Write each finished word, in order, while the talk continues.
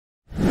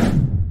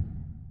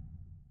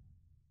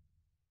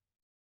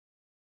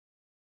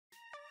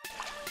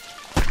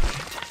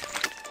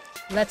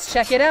Let's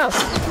check it out.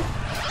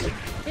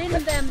 Pin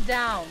them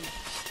down.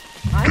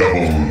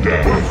 Double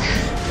damage.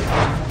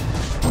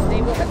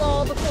 They will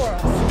fall before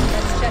us.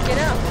 Let's check it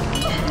out.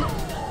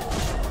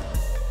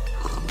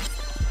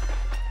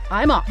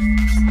 I'm off.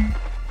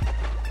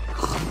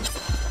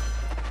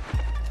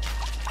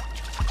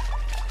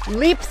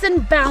 Leaps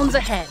and bounds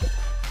ahead.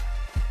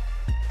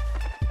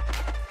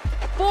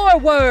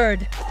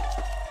 Forward.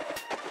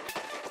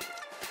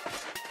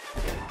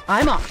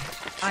 I'm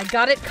off. I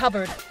got it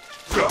covered.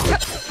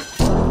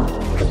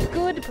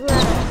 Good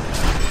plan.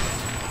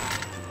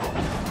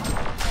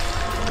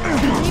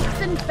 Leaps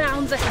and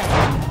bounds ahead.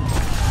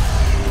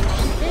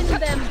 Pin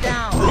them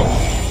down.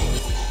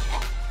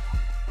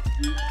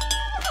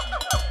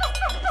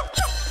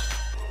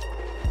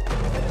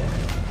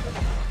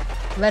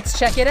 Let's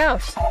check it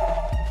out.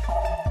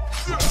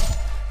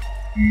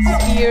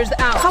 Spears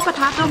เข้า out. ปะ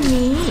ทะตรง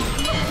นี้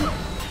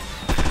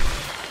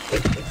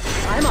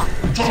I'm off.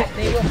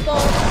 They will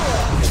fall before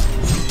us.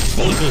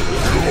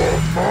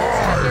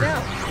 Check it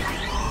out.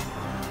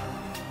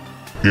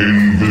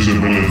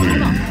 Invisibility.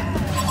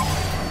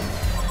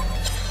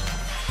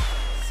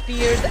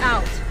 Spears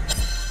out.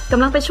 ก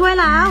ำลังไปช่วย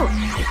แล้ว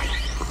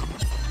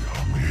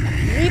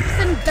Leaps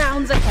and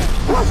bounds ahead.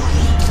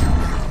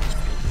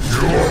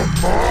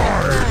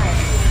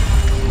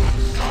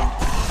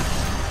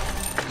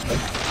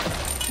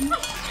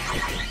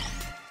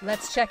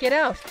 Let's check it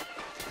out.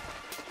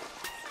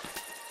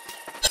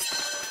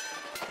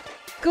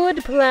 Good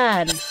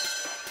plan.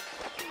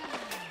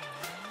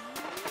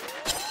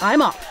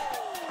 I'm off.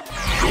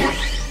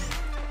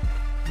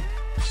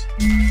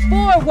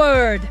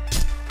 Forward.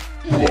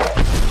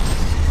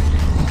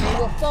 They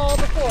will fall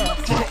before us.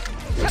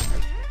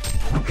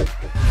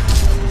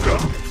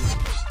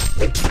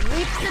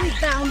 Leaps and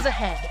bounds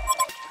ahead.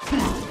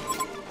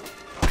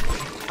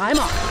 I'm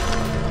off.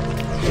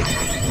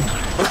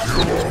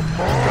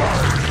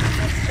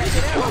 Let's check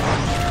it out.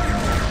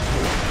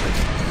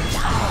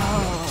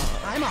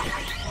 I'm off.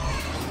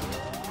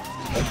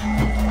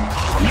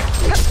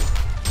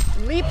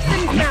 Leaps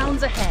and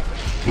bounds ahead.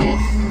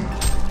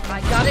 I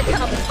got it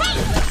covered.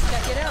 Let's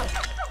check it out.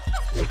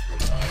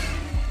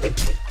 They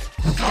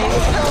will fall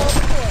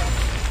before us.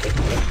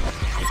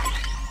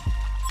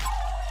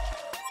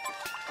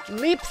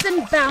 Leaps and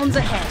bounds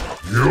ahead.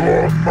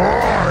 You're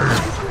mine.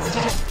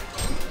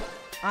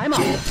 I'm off.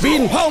 ปี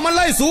นเผามันไ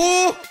ล่สู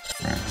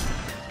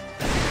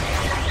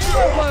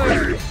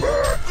Forward.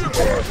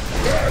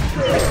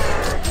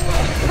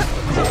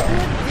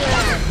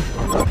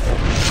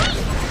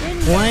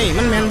 โอ้ย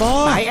มันแมนบอ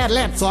สายแอดแล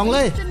ดสองเล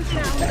ย Leaps and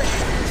bounds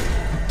ahead.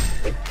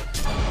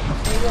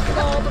 They will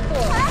fall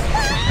before us.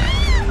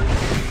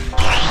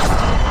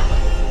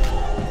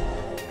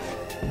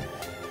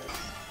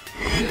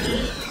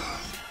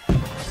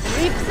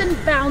 Leaps and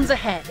bounds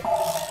ahead.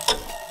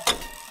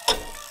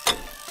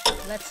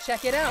 Let's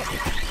check it out.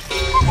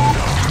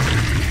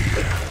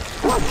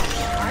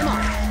 I'm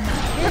on.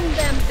 Pin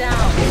them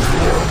down.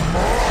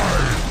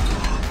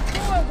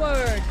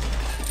 Forward.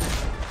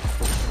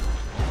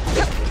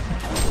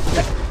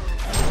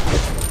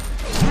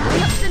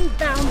 Leaps and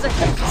bounds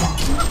ahead.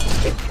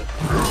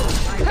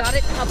 I got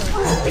it covered.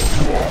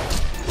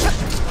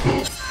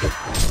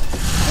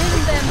 Pin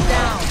them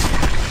down.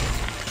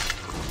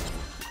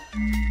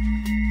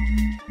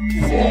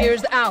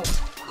 Spears out.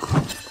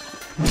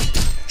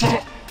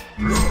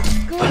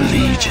 A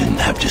legion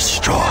have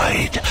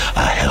destroyed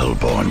a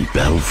hellborn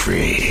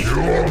belfry.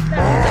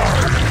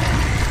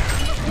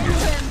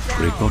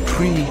 Trick or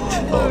treat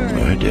or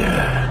murder.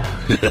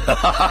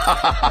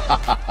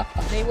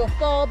 They will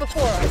fall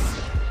before us.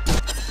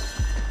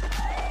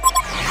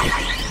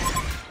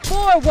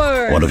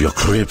 Forward. One of your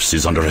crypts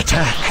is under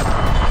attack.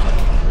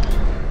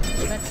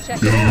 Let's check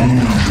it out.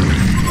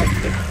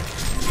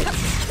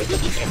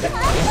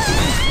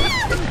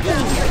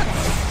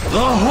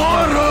 The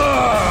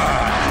horror!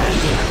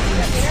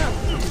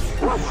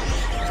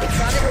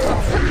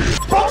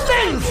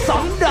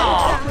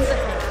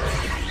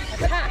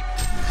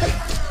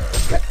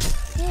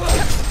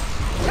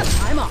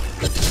 I'm off.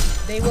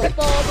 They will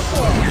fall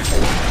before us.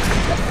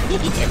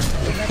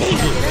 Let's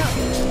check it out.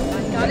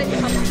 I got it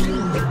covered.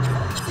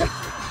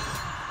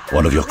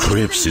 One of your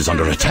crypts is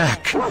under attack.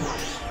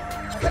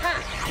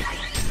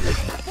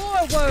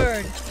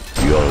 Forward.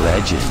 Your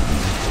legend,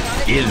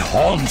 it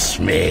haunts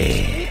me.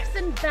 Leaps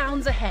and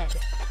bounds ahead.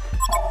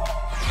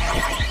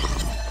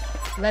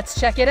 Let's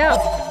check it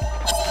out.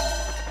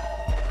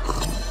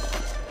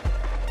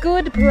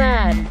 Good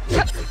plan.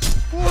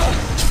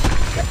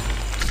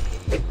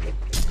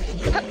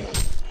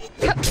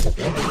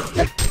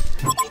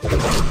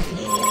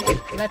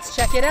 Let's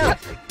check it out.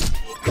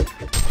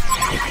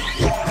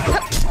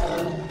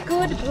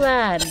 Good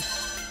plan.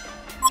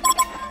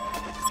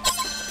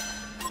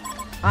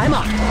 I'm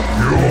on.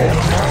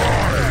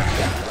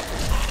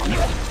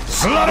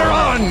 Slaughter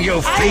on, you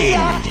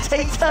fiend! เฉ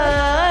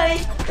ย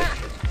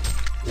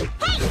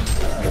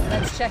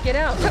Let's check it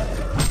out.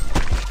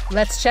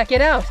 Let's check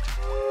it out.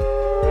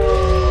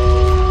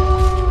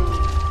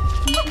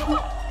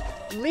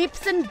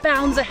 Leaps and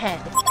bounds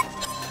ahead.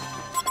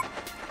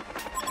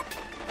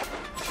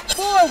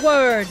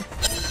 Forward!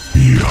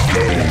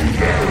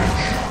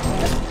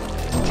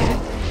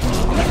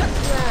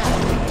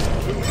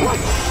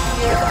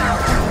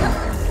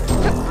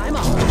 I'm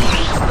off.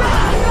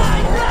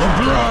 The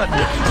blood!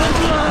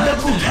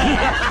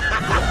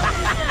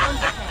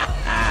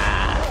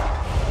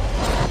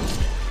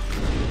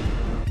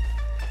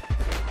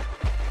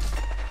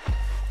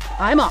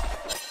 I'm off.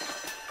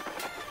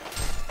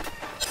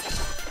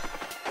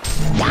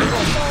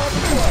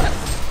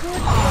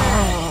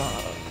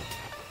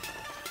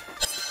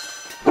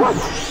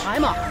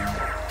 I'm off.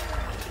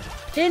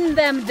 Pin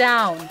them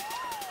down.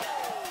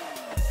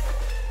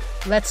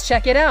 Let's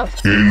check it out.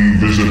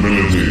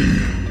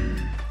 Invisibility.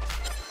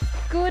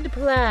 Good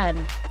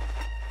plan.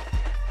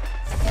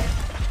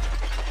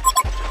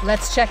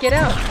 Let's check it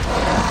out.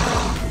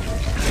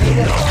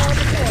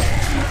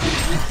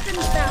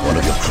 One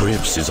of your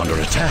crypts is under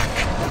attack.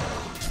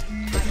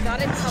 I've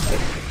got it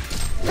covered.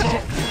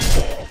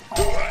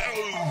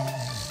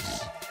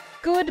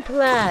 Good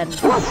plan.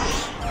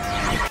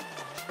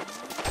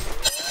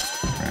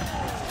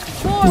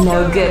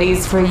 No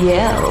goodies for you. Pin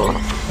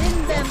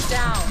them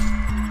down.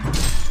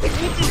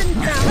 Leaps and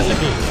bounds.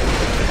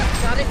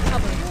 Got it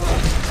covered.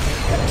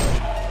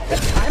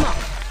 I'm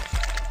off.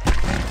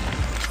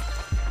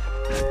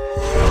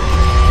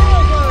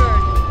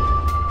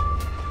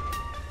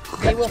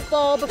 Forward. They will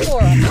fall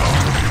before us. I'm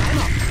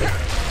off.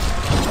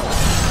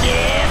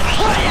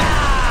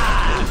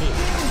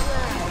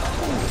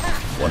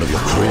 One of your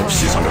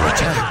crypts is under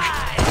attack.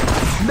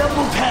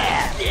 Double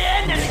pass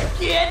again and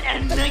again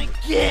and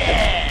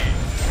again.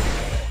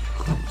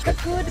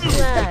 Good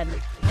plan.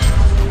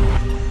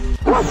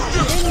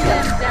 Pin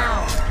them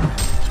down.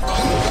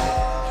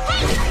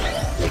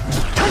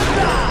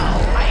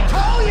 I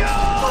told you!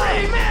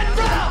 3 men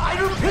down! I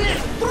repeat,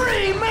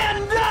 3 men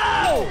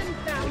down!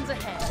 Bounds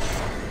ahead.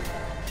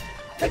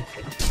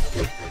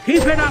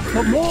 Keep it up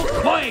for more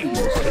coins!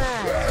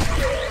 Plan.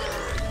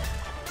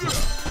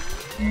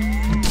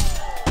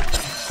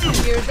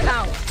 Spears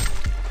out.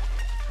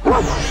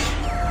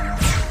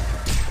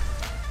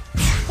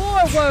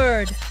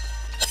 Forward.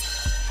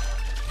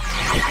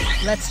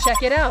 Let's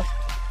check it out.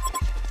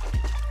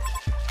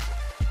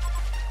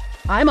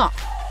 I'm off.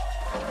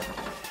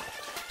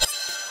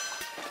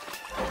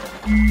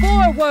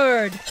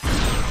 Forward.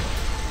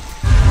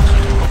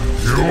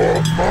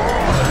 You're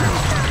mine.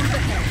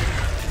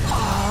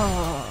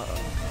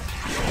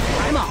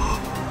 I'm off.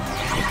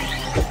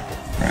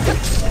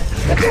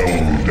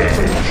 Double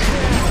damage.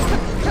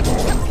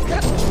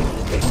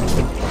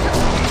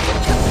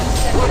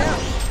 Check it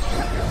out.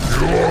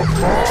 You're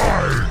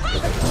mine.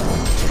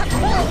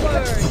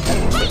 Forward.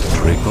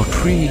 Trick or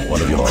treat.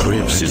 One of your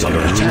crypts is under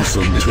attack. Too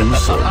soon.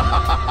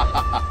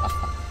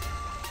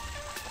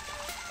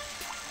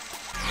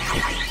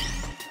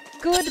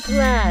 Good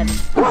plan.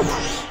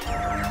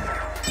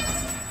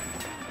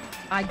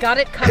 I got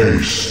it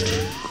covered. Haste.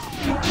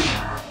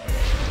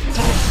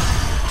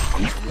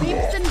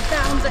 Leaps and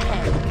bounds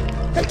ahead.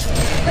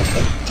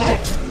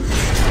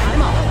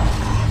 I'm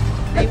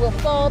off. They will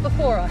fall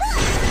before us.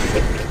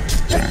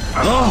 The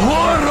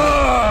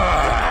horror!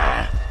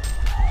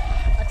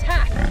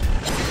 Attack.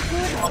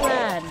 Good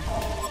plan.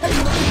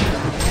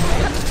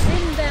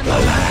 Pin them.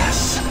 Alas,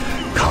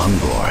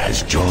 Condor has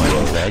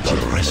joined the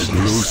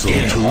restless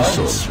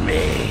Tusos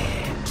me.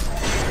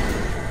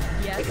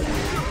 Yes. They will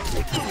fall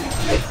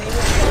before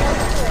us.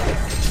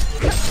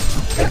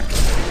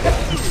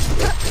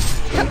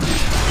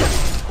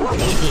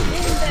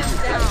 Pin them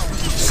down.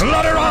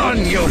 Slaughter on,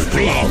 you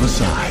fiend!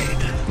 Homicide.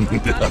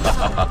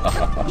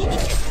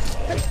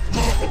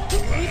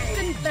 Leaps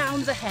and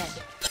bounds ahead.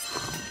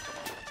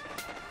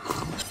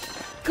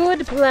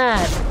 Good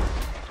plan.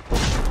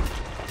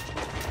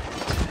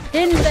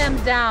 Pin them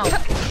down.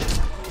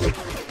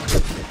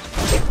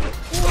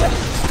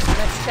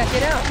 Let's check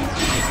it out.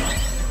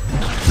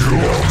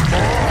 You're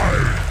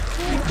mine.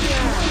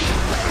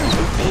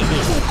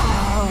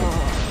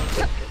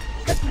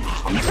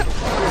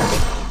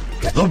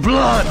 The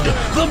blood!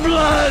 The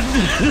blood!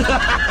 Good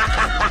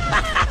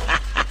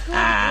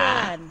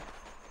plan.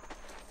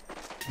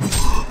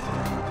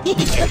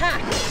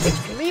 Attack.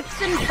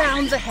 Leaps and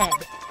bounds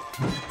ahead.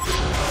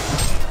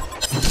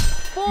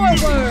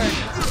 Forward.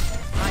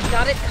 I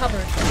got it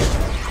covered.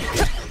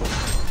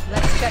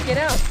 Let's check it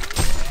out.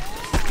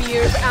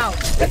 Spears out.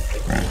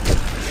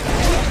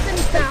 Leaps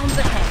and bounds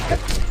ahead.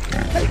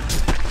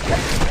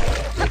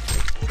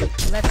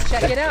 Let's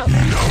check it out.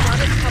 Got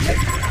it covered.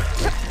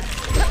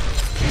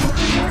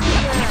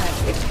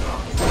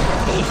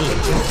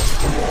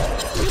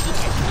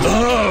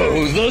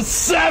 Oh, the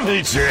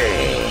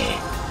savagery!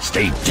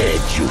 Stay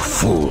dead, you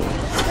fool!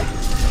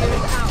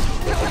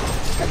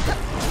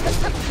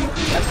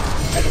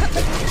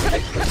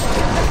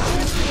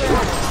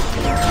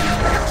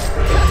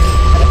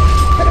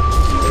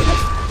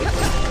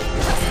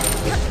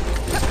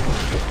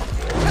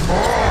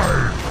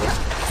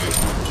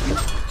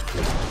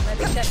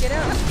 Let's check it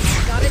out.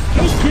 Got it.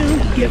 You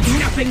give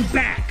nothing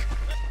back!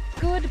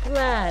 Good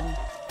plan.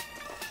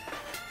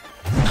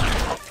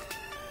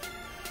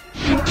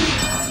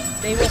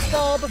 They will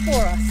fall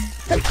before us.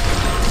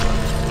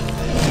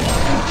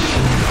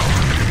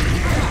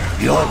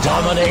 Your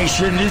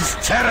domination is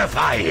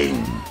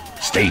terrifying.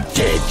 Stay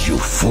dead, you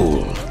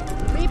fool.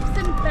 Leaps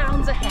and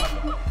bounds ahead.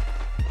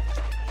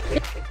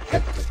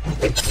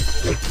 Let's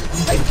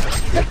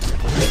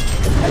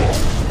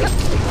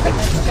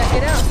check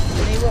it out.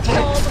 They will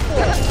fall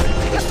before us.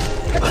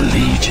 A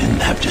legion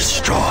have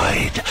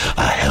destroyed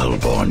a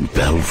hellborn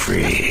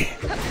belfry.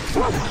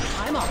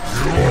 I'm off.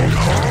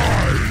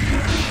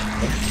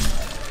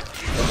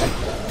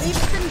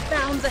 Leaps and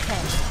bounds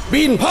ahead.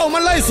 บินเผามั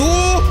นไล่สู่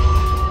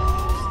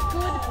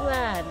Good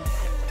plan.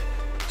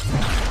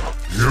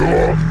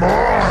 You're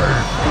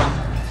mine.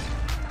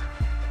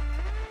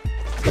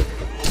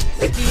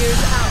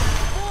 Spears out.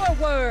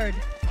 Forward.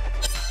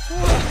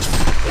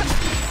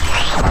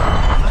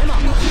 I'm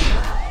off.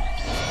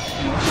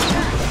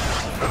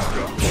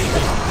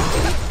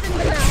 Leaps and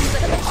bounds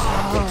ahead.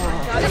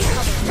 Got it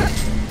covered.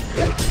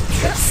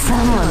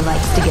 Someone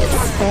likes to get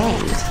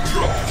spanked.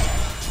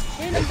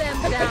 Pin them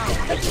down.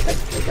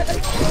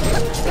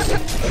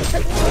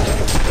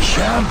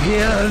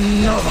 Champion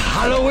of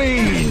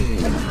Halloween!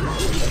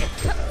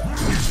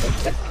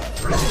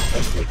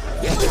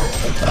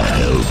 A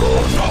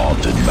hellborn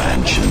haunted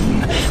mansion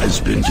has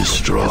been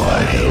destroyed.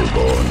 A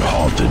hellborn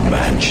haunted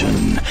mansion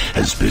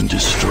has been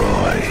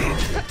destroyed.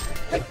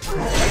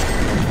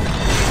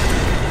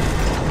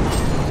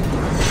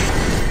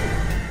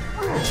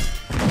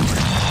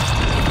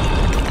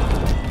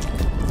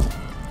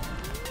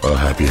 A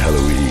happy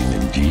Halloween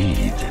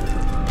indeed.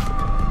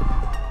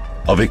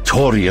 A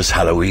victorious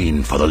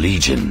Halloween for the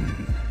Legion.